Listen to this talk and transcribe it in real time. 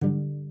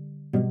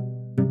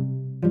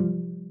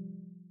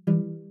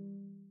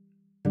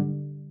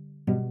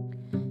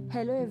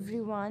Hello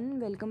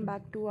everyone, welcome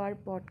back to our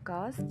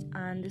podcast.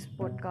 And this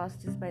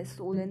podcast is by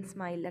Soul and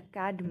Smile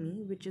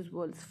Academy, which is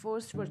world's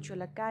first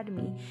virtual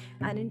academy.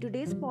 And in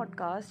today's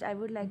podcast, I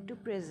would like to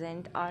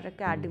present our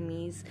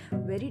academy's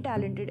very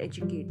talented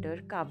educator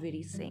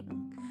Kaveri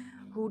Singh,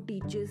 who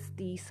teaches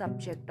the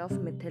subject of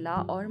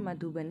Mithila or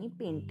Madhubani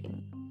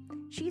painting.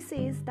 She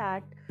says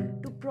that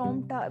to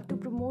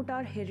promote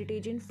our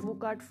heritage in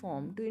folk art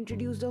form, to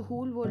introduce the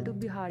whole world to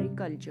Bihari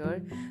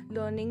culture,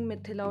 learning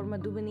Mithila or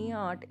Madhubani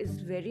art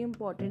is very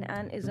important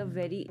and is a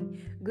very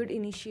good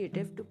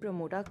initiative to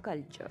promote our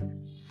culture.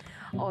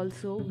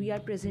 Also, we are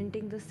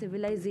presenting the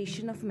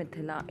civilization of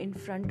Mithila in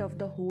front of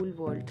the whole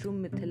world through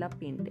Mithila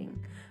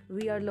painting.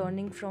 We are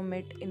learning from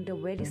it in the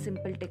very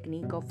simple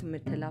technique of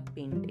Mithila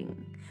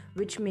painting,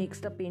 which makes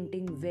the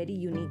painting very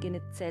unique in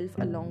itself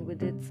along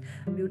with its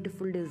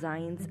beautiful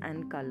designs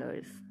and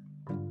colors.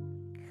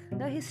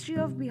 The history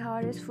of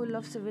Bihar is full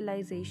of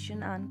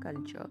civilization and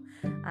culture,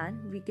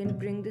 and we can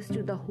bring this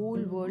to the whole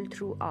world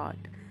through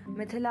art.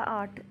 Mithila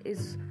art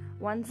is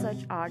one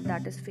such art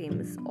that is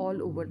famous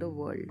all over the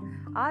world.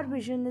 Our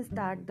vision is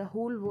that the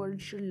whole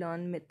world should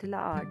learn Mithila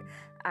art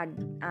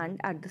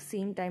and at the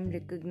same time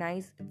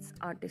recognize its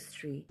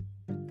artistry.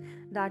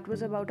 That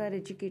was about our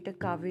educator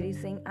Kaveri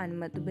Singh and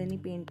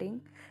Madhubani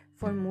painting.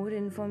 For more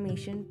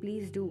information,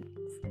 please do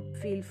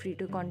feel free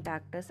to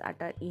contact us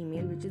at our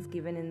email, which is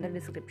given in the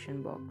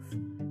description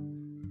box.